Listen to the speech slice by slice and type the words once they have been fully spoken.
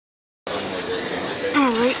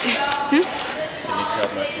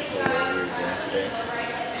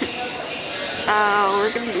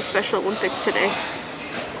We're gonna do Special Olympics today.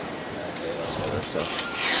 Let's get our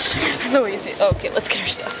stuff. No, you see. Oh, okay, let's get our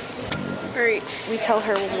stuff. Alright, we tell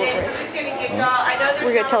her when we're with.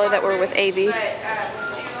 We're gonna tell her that we're with AV.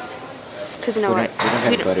 Because you know what? We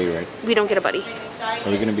don't get a buddy, right? We don't get a buddy. Are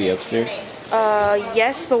we gonna be upstairs?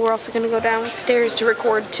 Yes, but we're also gonna go downstairs to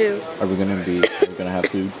record too. Are we gonna have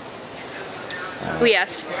food? We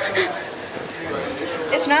asked.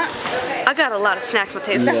 If not, I got a lot of snacks,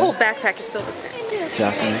 Mateus. That whole backpack is filled with snacks.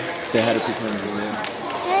 Jasmine, say hi to people in Brazil.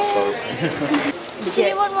 Hey. Does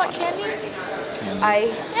anyone want candy?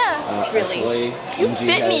 Yeah. Really? You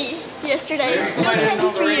bit me yesterday. Candy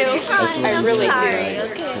for you. I really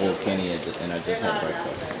do. Full of candy, and I just had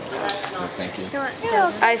breakfast. So, thank you.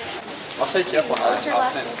 I'll take you up on that. I'll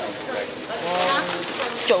send something.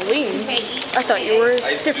 Jolene? I thought you were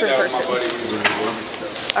a different person.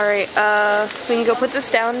 Alright, we can go put this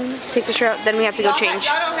down, take the shirt out, then we have to go change.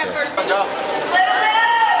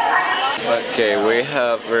 Okay,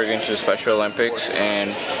 we're going to Special Olympics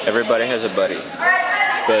and everybody has a buddy.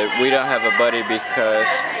 But we don't have a buddy because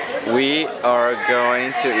we are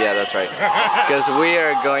going to, yeah, that's right. Because we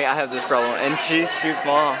are going, I have this problem and she's too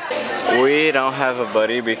small. We don't have a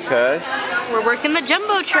buddy because we're working the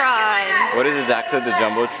Jumbotron. What is exactly the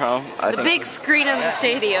Jumbotron? The big screen of the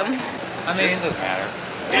stadium. I mean, it doesn't matter.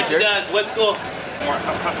 Yes, it does. Let's go. Where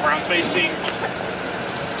I'm facing.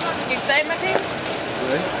 You excited, Mateus?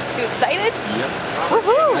 Really? You excited? Yep.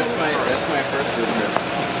 Woohoo! That's my first field trip.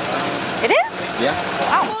 It is? Yeah.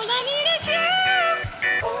 Wow.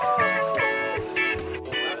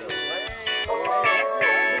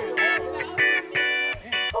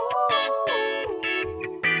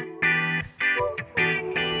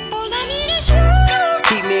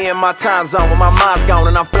 Keep me in my time zone when my mind's gone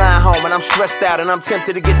and I'm flying home and I'm stressed out and I'm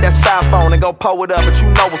tempted to get that styrofoam and go pull it up, but you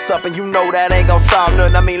know what's up and you know that ain't gon' solve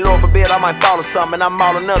nothing. I mean, Lord forbid I might fall or something and I'm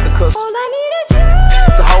all another cause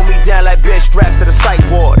to hold me down like bitch straps to the psych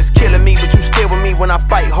ward. It's killing me, but you still with me when I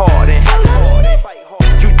fight hard and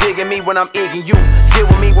you digging me when I'm egging you.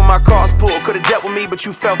 Deal with me when my car's pulled. Could've dealt with me, but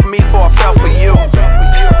you fell for me before I fell for you.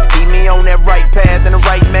 Keep me on that right path and the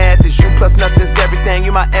right math. Is you plus nothing's everything.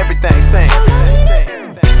 You my everything. Saying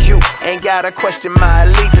you ain't gotta question my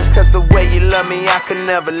allegiance, cause the way you love me, I could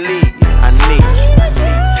never leave you. I need you.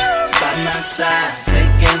 By my side,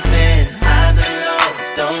 thick and thin, highs and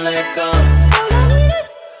lows, don't let go.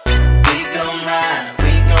 We gon' ride,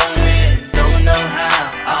 we gon' win, don't know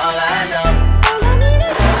how, all I know.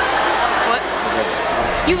 What?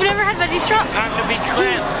 You've never had veggie straws? Time to be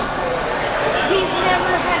cramped. He's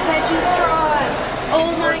never had veggie straws.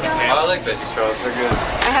 Oh my god. I like veggie straws, they're good.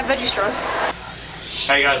 I have veggie straws.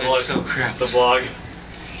 Hey guys, look, so cramped. the vlog.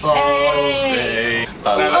 Hey.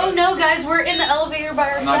 Oh no guys, we're in the elevator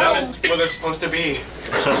by ourselves. No, that was what it's supposed to be. Is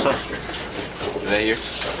that here?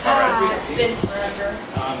 It's been forever.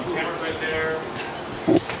 Camera's right there.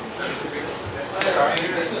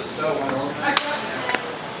 This is so wonderful.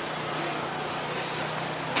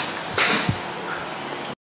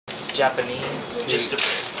 Japanese. Just a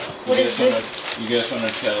bit. What is this? You guys want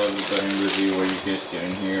to tell everybody in review what you guys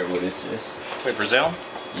doing here? What is this? Wait, Brazil?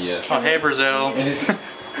 Yeah. Oh, hey, Brazil.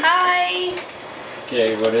 Hi.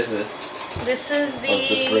 Okay, what is this? This is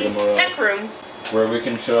just read them all. the tech room. Where we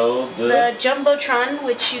control The Jumbotron,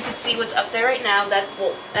 which you can see what's up there right now.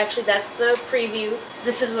 Actually, that's the preview.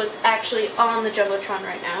 This is what's actually on the Jumbotron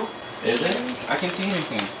right now. Is it? I can't see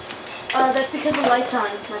anything. That's because the light's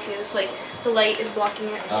on, Mateus. Like, the light is blocking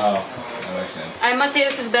it. Oh, that makes sense. I'm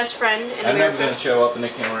Mateus' best friend in I'm never America. gonna show up in the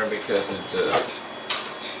camera because it's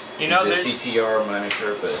You know, it's a there's... CTR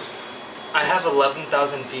monitor, but I have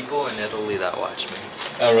 11,000 people in Italy that watch me.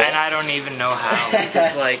 oh, really? And I don't even know how.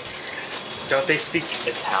 It's like, don't they speak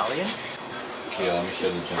Italian? Okay, let me show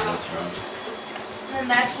the Jumbotron. And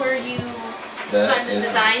that's where you find the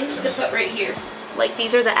designs to put right here. Like,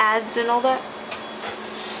 these are the ads and all that.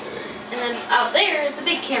 And then out there is the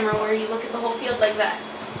big camera where you look at the whole field like that.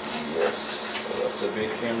 Yes, so that's a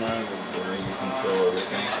big camera where you control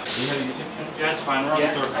everything. Do you have a YouTube channel? Yeah, it's fine. We're on the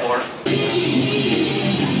third floor.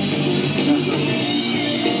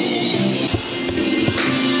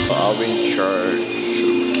 I'll be in charge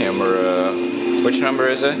of camera, which number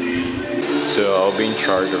is it? So I'll be in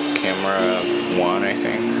charge of camera 1, I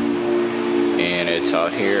think. And it's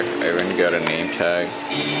out here. I even got a name tag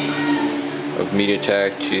of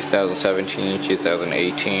MediaTek 2017,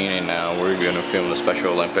 2018, and now we're gonna film the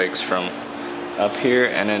Special Olympics from up here,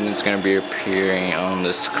 and then it's gonna be appearing on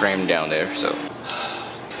the screen down there. So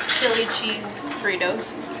Chili cheese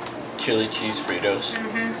Fritos. chili cheese Fritos.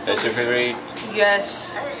 Mm-hmm. That's your favorite?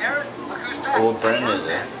 Yes. What brand is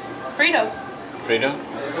it? Frito. Frito?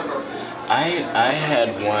 I had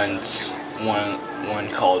once one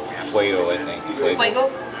called Fuego, I think. Fuego?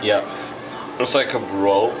 Yeah. It's like a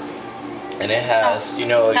rope, and it has, you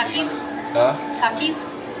know. Takis? Huh? Takis?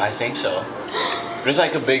 I think so. There's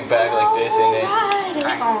like a big bag like this in it. Ride it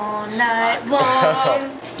all night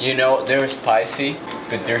long. You know, they're spicy,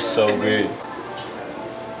 but they're so good.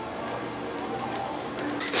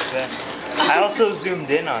 I also zoomed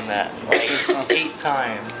in on that like 8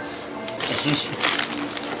 times.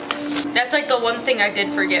 That's like the one thing I did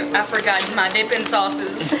forget. I forgot my dipping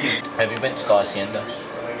sauces. Have you been to La Hacienda?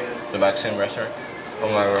 The Mexican restaurant? Oh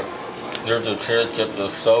my god. There's the chili chips are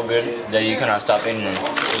so good that you cannot stop eating them.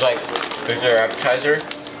 It's like, there's their appetizer,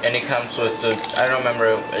 and it comes with the, I don't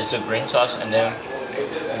remember, it's a green sauce, and then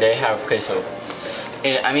they have queso.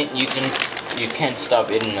 I mean, you can't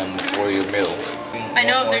stop eating them before your meal. I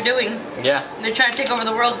know what they're doing. Yeah. They're trying to take over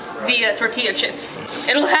the world via tortilla chips.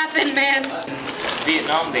 It'll happen, man. In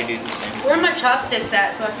Vietnam, they do the same. Where are my chopsticks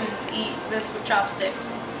at so I can eat this with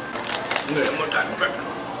chopsticks?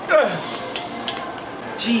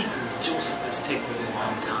 Jesus, Joseph is taking a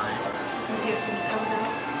long time. Matthias, when he comes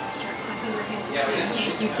out, start clapping your hands and saying,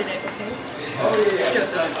 yeah, you did it, okay?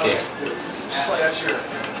 Joseph. Okay.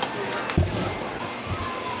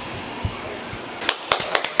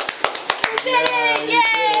 Yay!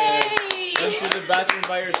 Yay! Went to the bathroom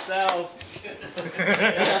by yourself.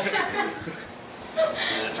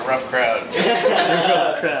 It's a rough crowd.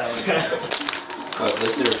 Oh,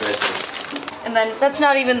 this is veggie. And then, that's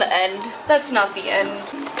not even the end. That's not the end.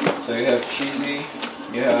 So you have cheesy,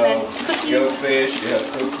 you then have cookies. goldfish, you have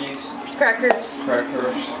cookies, Crackers.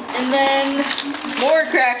 crackers. And then, more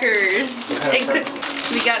crackers. Okay, And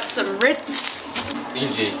we got some Ritz.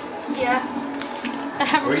 Inji, Yeah. I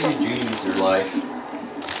have what are you doing with your life?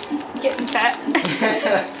 getting fat.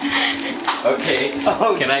 Okay.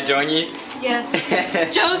 Oh, can I join you? Yes.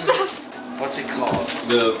 Joseph! What's it called?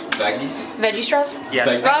 The baggies? Veggie straws? Yeah.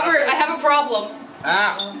 Baggies. Robert, I have a problem.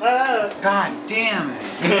 God damn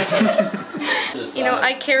it. You know,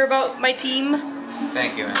 I care about my team.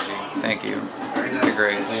 Thank you, Angie. Thank you. You're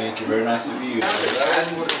great. Thank you, very nice of you.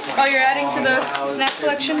 Oh, you're adding to the snack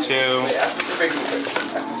collection? 2.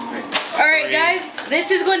 Alright, guys,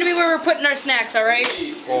 this is going to be where we're putting our snacks, alright?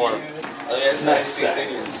 4.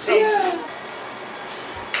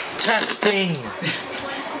 Testing.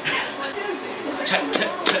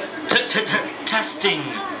 Testing.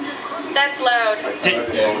 That's loud.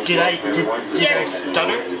 Did I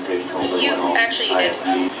stutter? You actually did.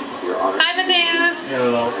 Hi, Matthias.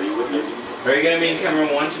 Hello. Are you gonna be in camera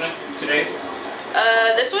 1 today?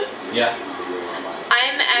 This one? Yeah.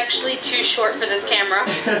 I'm actually too short for this camera.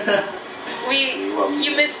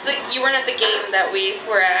 You weren't at the game that we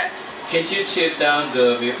were at. Can't you tip down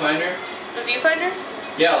the viewfinder? The viewfinder?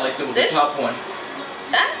 Yeah, like the This? top one.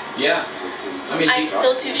 That? Yeah. I mean, I'm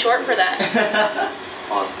still too short for that.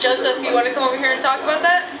 Joseph, you want to come over here and talk about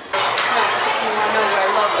that? No, you want to know what I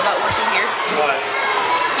love about working here? What?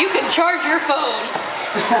 You can charge your phone.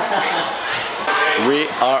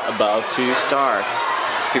 We are about to start.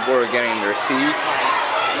 People are getting their seats.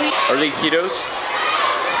 Are they kiddos?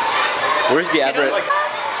 Where's the average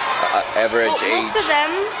average Well, age? most of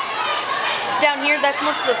them down here, that's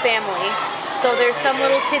most of the family. So there's some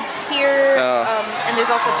little kids here, and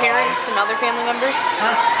there's also parents and other family members.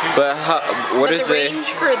 But what But is the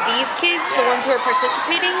range for these kids, the ones who are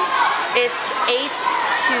participating, it's 8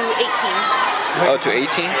 to 18. Oh, to 18?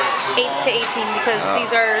 8 to 18 because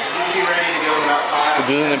these are. It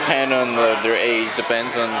doesn't depend on their age.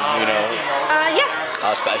 Depends on Yeah.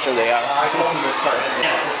 how special they are.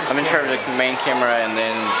 I'm in charge of the main camera, and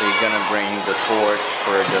then they're gonna bring the torch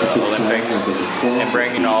for the Olympics and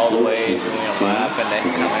bring it all the way, doing a lap, and then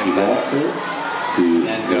coming back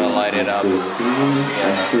and gonna light it up.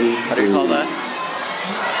 Yeah. How do you call that?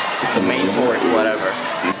 The main torch, whatever.